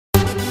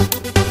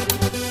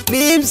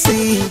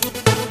Limson,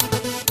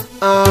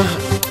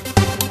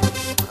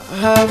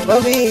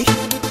 mommy.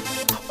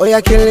 Oh,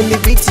 you're killing the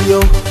beat,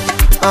 yo.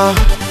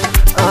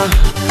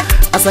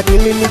 As I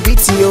killing the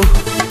beat, yo.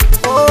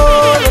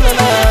 Oh, na na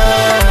na.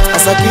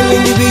 As I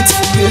killing the beat,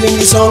 killing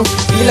the song,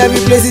 kill every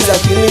places, I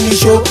killing the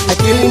show. I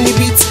killing the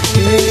beat,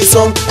 killing the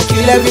song, I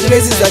kill every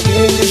places, I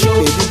killing the show.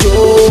 Baby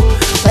Joe,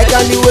 like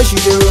on the way she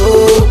dey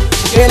roll.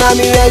 Can I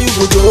mean where you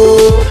go,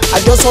 Joe? I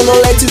just wanna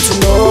let you to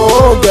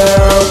know,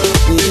 girl.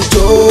 Baby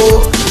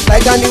Joe,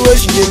 like on the way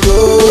she dey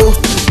go.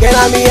 Can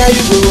I mean where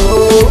you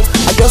go?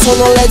 I just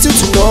wanna let you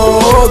to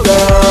know,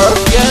 girl.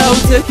 Yeah,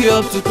 I'll take you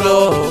up to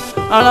club,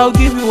 and I'll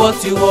give you what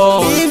you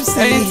want.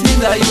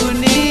 Anything that you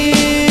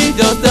need,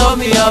 just tell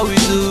me how we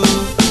do.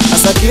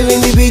 As I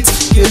killing the beat,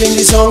 killing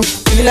the song,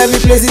 kill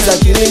every places, I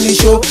killing the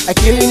show. I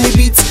killing the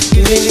beat,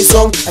 killing the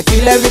song, I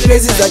kill every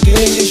places, I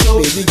killing the show.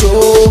 Baby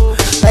Joe,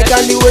 like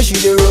on the way she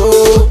dey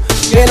roll.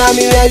 Can I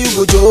mean where you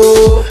go,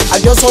 Joe? I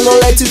just wanna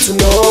let you to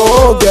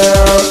know,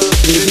 girl.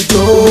 Baby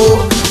Joe,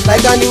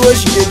 like on the way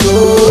she dey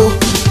go.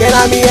 Can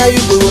I mean where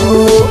you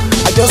go?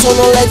 I just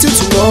wanna let you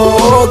to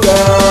know,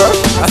 girl.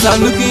 As I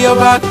look in your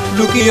back,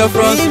 look in your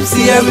front,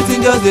 see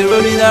everything just dey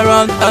rolling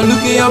around. And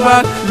look in your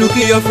back, look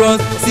in your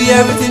front, see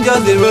everything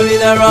just dey rolling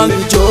around.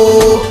 Baby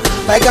Joe,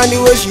 like on the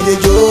way she dey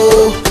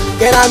go.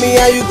 Can I mean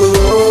where you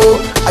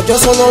go? I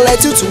just wanna let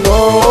you to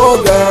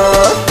know,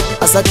 girl.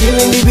 As I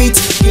killing the beat,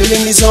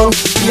 killing the song,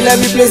 kill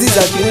every places,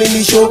 I killing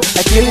the show.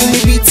 I killing the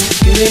beat,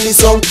 killing the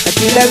song, I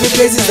kill every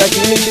places, I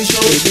killing the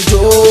show. Baby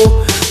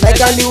Joe, like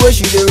on the way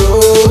she dey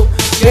roll.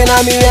 Can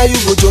I mean where you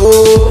go,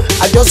 Joe?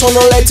 I just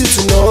wanna let you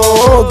to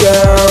know,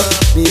 girl.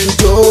 Baby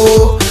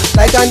Joe,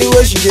 like on the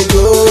way she dey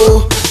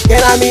go. Can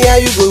I mean where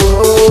you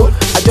go?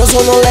 I just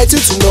wanna let you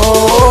to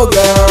know,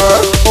 girl.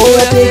 Oh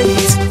yeah, take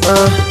it,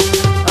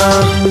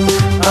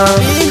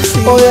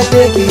 oh yeah,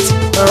 take it,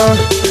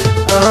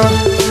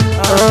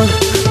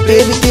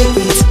 baby take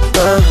it,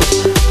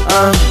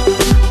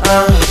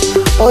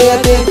 oh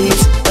yeah, take it,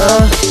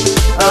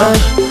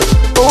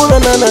 oh na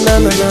na na na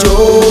na.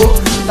 Joe,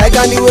 like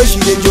on the way she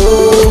dey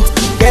go.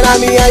 Can I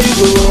mean how you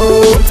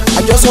go?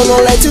 I just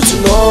wanna let you to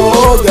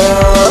know,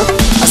 girl.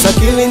 As I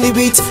killing the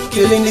beat,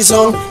 killing the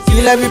song,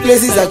 kill every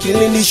places, I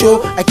killing the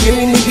show. I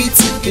killing the beat,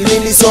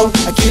 killing the song,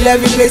 I kill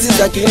every places,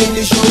 I killing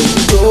the show.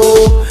 Baby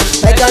Joe,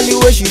 like on the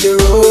way she dey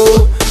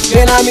roll.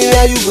 Can I mean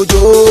where you go,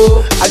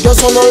 Joe? I just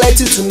wanna let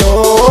you to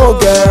know,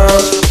 girl.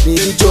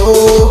 Baby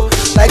Joe,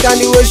 like on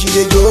the way she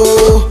dey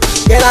go.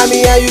 Can I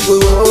mean where you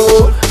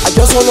go? I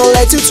just wanna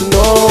let you to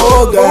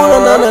know, girl.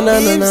 Oh na na na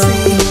na na.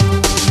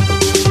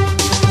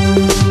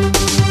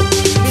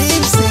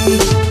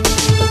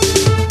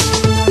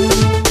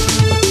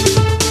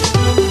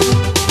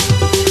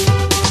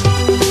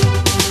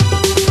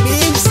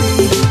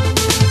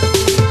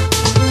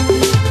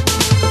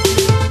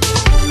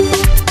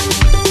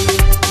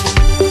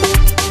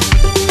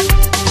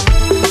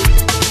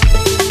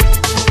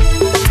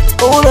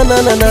 Oh na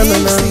na na na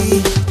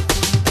na.